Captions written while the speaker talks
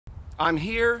I'm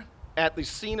here at the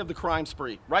scene of the crime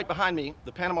spree. Right behind me,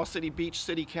 the Panama City Beach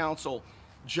City Council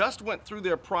just went through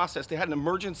their process. They had an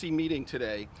emergency meeting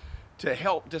today to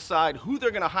help decide who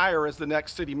they're going to hire as the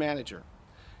next city manager.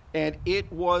 And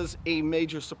it was a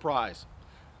major surprise.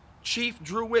 Chief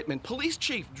Drew Whitman, Police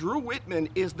Chief Drew Whitman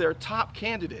is their top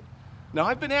candidate. Now,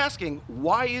 I've been asking,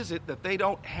 why is it that they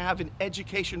don't have an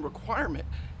education requirement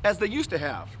as they used to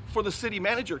have for the city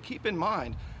manager? Keep in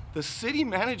mind, the city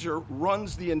manager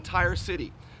runs the entire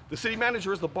city. The city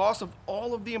manager is the boss of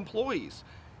all of the employees.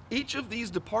 Each of these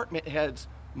department heads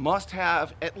must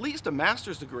have at least a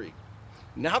master's degree.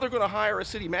 Now they're going to hire a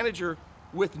city manager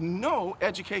with no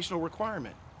educational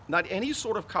requirement, not any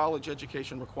sort of college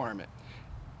education requirement.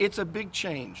 It's a big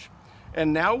change.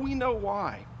 And now we know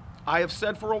why. I have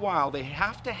said for a while, they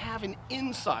have to have an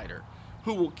insider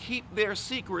who will keep their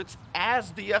secrets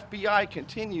as the FBI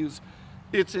continues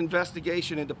its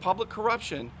investigation into public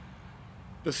corruption.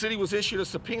 The city was issued a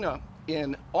subpoena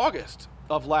in August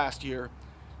of last year,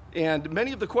 and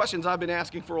many of the questions I've been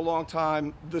asking for a long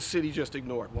time, the city just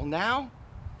ignored. Well, now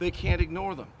they can't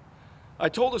ignore them. I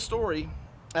told a story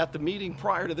at the meeting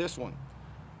prior to this one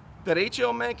that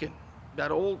H.L. Mencken,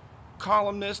 that old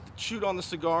columnist that chewed on the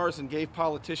cigars and gave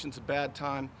politicians a bad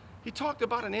time, he talked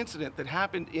about an incident that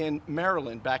happened in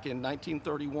Maryland back in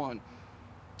 1931.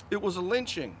 It was a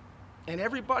lynching, and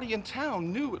everybody in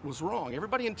town knew it was wrong.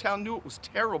 Everybody in town knew it was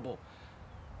terrible.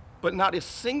 But not a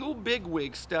single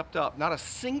bigwig stepped up. Not a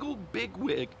single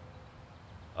bigwig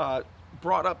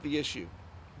brought up the issue.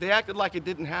 They acted like it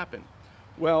didn't happen.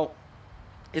 Well,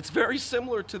 it's very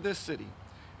similar to this city,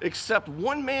 except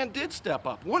one man did step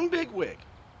up, one bigwig.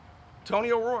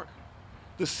 Tony O'Rourke,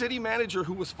 the city manager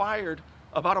who was fired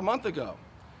about a month ago,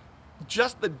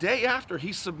 just the day after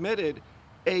he submitted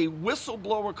a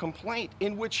whistleblower complaint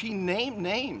in which he named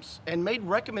names and made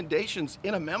recommendations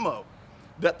in a memo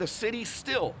that the city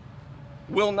still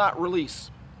will not release.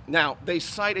 Now, they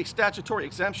cite a statutory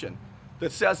exemption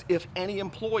that says if any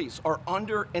employees are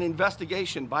under an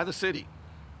investigation by the city,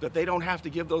 that they don't have to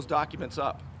give those documents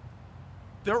up.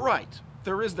 They're right,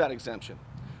 there is that exemption.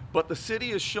 But the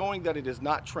city is showing that it is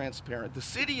not transparent. The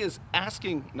city is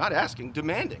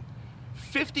demanding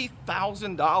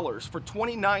 $50,000 for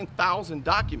 29,000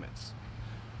 documents.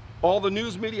 All the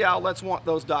news media outlets want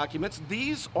those documents.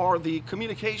 These are the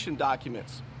communication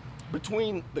documents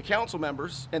between the council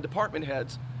members and department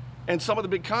heads and some of the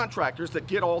big contractors that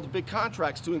get all the big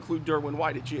contracts to include Derwin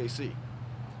White at GAC.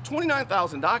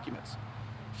 29,000 documents,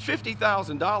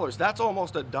 $50,000, that's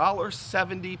almost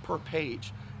 $1.70 per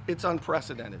page. It's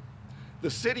unprecedented. The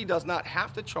city does not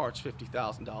have to charge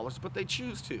 $50,000, but they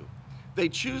choose to. They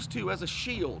choose to as a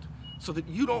shield so that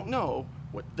you don't know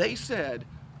what they said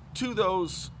to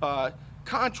those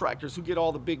contractors who get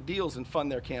all the big deals and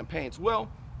fund their campaigns.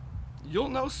 Well, you'll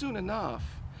know soon enough.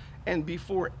 And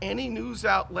before any news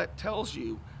outlet tells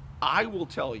you, I will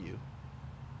tell you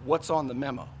what's on the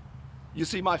memo. You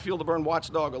see, my Field of Burn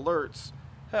watchdog alerts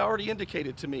had already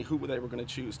indicated to me who they were going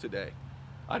to choose today.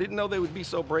 I didn't know they would be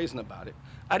so brazen about it.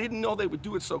 I didn't know they would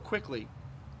do it so quickly,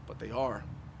 but they are.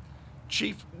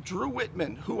 Chief Drew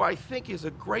Whitman, who I think is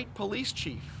a great police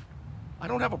chief. I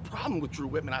don't have a problem with Drew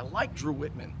Whitman. I like Drew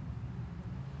Whitman.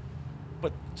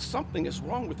 But something is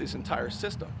wrong with this entire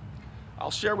system.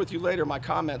 I'll share with you later my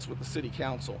comments with the city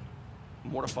council.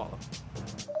 More to follow.